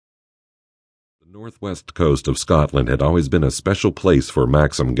northwest coast of Scotland had always been a special place for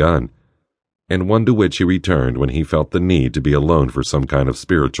Maxim Gunn, and one to which he returned when he felt the need to be alone for some kind of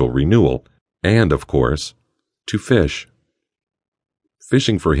spiritual renewal, and, of course, to fish.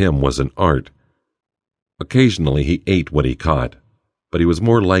 Fishing for him was an art. Occasionally he ate what he caught, but he was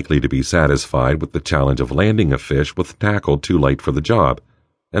more likely to be satisfied with the challenge of landing a fish with tackle too light for the job,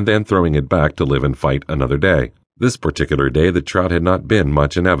 and then throwing it back to live and fight another day. This particular day the trout had not been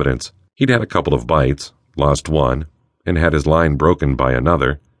much in evidence. He'd had a couple of bites, lost one, and had his line broken by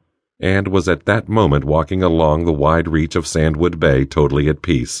another, and was at that moment walking along the wide reach of Sandwood Bay totally at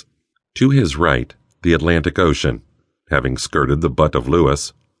peace. To his right, the Atlantic Ocean, having skirted the butt of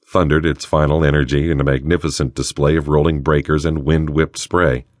Lewis, thundered its final energy in a magnificent display of rolling breakers and wind-whipped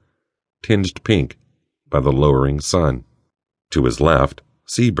spray, tinged pink by the lowering sun. To his left,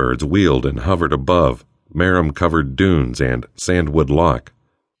 seabirds wheeled and hovered above marram-covered dunes and Sandwood Loch.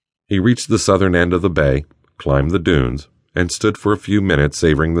 He reached the southern end of the bay, climbed the dunes, and stood for a few minutes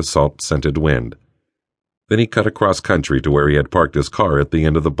savoring the salt-scented wind. Then he cut across country to where he had parked his car at the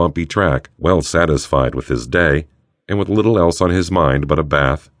end of the bumpy track, well satisfied with his day, and with little else on his mind but a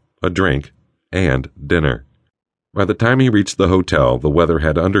bath, a drink, and dinner. By the time he reached the hotel, the weather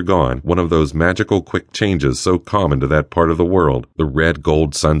had undergone one of those magical quick changes so common to that part of the world. The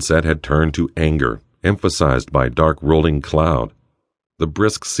red-gold sunset had turned to anger, emphasized by dark rolling cloud. The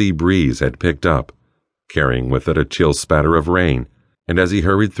brisk sea breeze had picked up, carrying with it a chill spatter of rain, and as he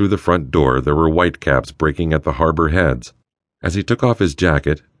hurried through the front door there were whitecaps breaking at the harbor heads. As he took off his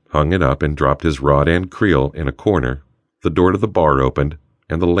jacket, hung it up, and dropped his rod and creel in a corner, the door to the bar opened,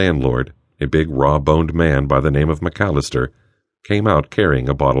 and the landlord, a big raw-boned man by the name of McAllister, came out carrying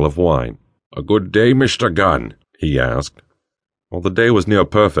a bottle of wine. "A good day, Mr. Gunn?" he asked. "Well, the day was near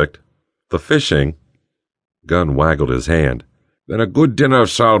perfect. The fishing—" Gunn waggled his hand. "Then a good dinner of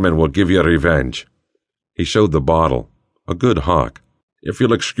salmon will give you revenge." He showed the bottle, a good hock. "If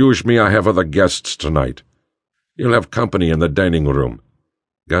you'll excuse me, I have other guests tonight. You'll have company in the dining room."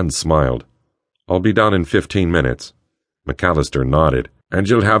 Gunn smiled. "I'll be down in 15 minutes. McAllister nodded. "And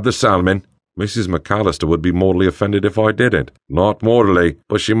you'll have the salmon?" "Mrs. McAllister would be mortally offended if I didn't." "Not mortally,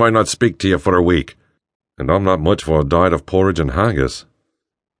 but she might not speak to you for a week." "And I'm not much for a diet of porridge and haggis."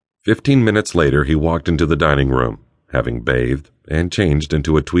 15 minutes later he walked into the dining room, having bathed and changed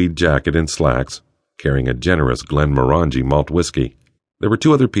into a tweed jacket and slacks, carrying a generous Glenmorangie malt whiskey. There were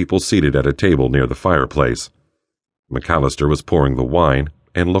 2 other people seated at a table near the fireplace. McAllister was pouring the wine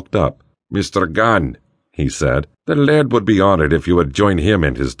and looked up. "Mr. Gunn," he said, "the laird would be honored if you would join him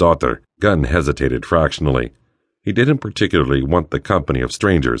and his daughter." Gunn hesitated fractionally. He didn't particularly want the company of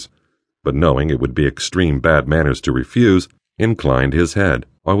strangers, but knowing it would be extreme bad manners to refuse, inclined his head.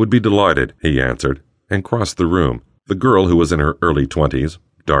 "I would be delighted," he answered, and crossed the room. The girl, who was in her early 20s,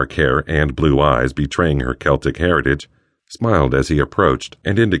 dark hair and blue eyes betraying her Celtic heritage, smiled as he approached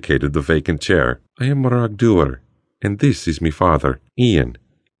and indicated the vacant chair. "I am Morag Dúer, and this is me father, Ian.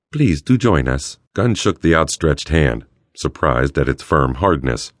 Please do join us." Gunn shook the outstretched hand, surprised at its firm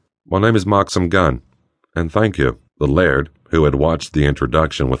hardness. "My name is Maxim Gunn, and thank you." The laird, who had watched the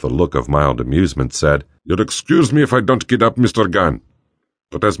introduction with a look of mild amusement, said, "You'll excuse me if I don't get up, Mr. Gunn.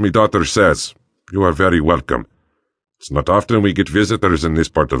 But as me daughter says, you are very welcome. It's not often we get visitors in this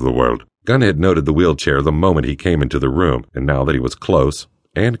part of the world." Gunn had noted the wheelchair the moment he came into the room, and now that he was close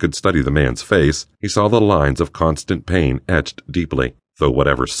and could study the man's face, he saw the lines of constant pain etched deeply, though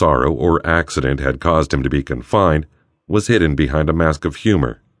whatever sorrow or accident had caused him to be confined was hidden behind a mask of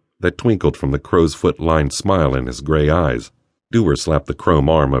humor that twinkled from the crow's-foot-lined smile in his gray eyes. Dewar slapped the chrome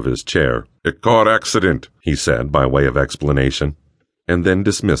arm of his chair. "A car accident," he said by way of explanation, and then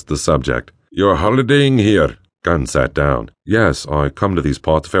dismissed the subject. "You're holidaying here?" Gunn sat down. "Yes, I come to these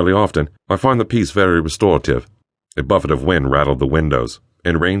parts fairly often. I find the peace very restorative." A buffet of wind rattled the windows,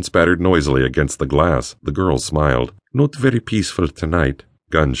 and rain spattered noisily against the glass. The girl smiled. "Not very peaceful tonight."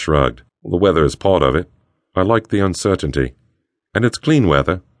 Gunn shrugged. "The weather is part of it. I like the uncertainty. And it's clean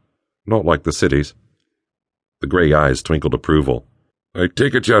weather, not like the cities." The gray eyes twinkled approval. "I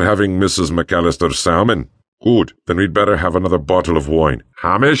take it you're having Mrs. McAllister's salmon? Good, then we'd better have another bottle of wine.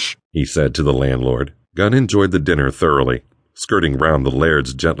 Hamish?" he said to the landlord. Gunn enjoyed the dinner thoroughly, skirting round the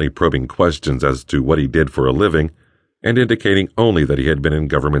laird's gently probing questions as to what he did for a living, and indicating only that he had been in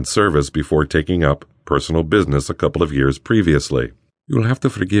government service before taking up personal business a couple of years previously. "You'll have to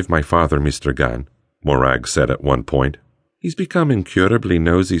forgive my father, Mr. Gunn," Morag said at one point. "He's become incurably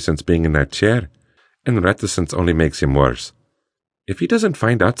nosy since being in that chair, and reticence only makes him worse. If he doesn't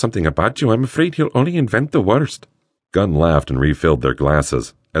find out something about you, I'm afraid he'll only invent the worst." Gunn laughed and refilled their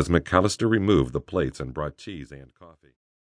glasses as McAllister removed the plates and brought cheese and coffee.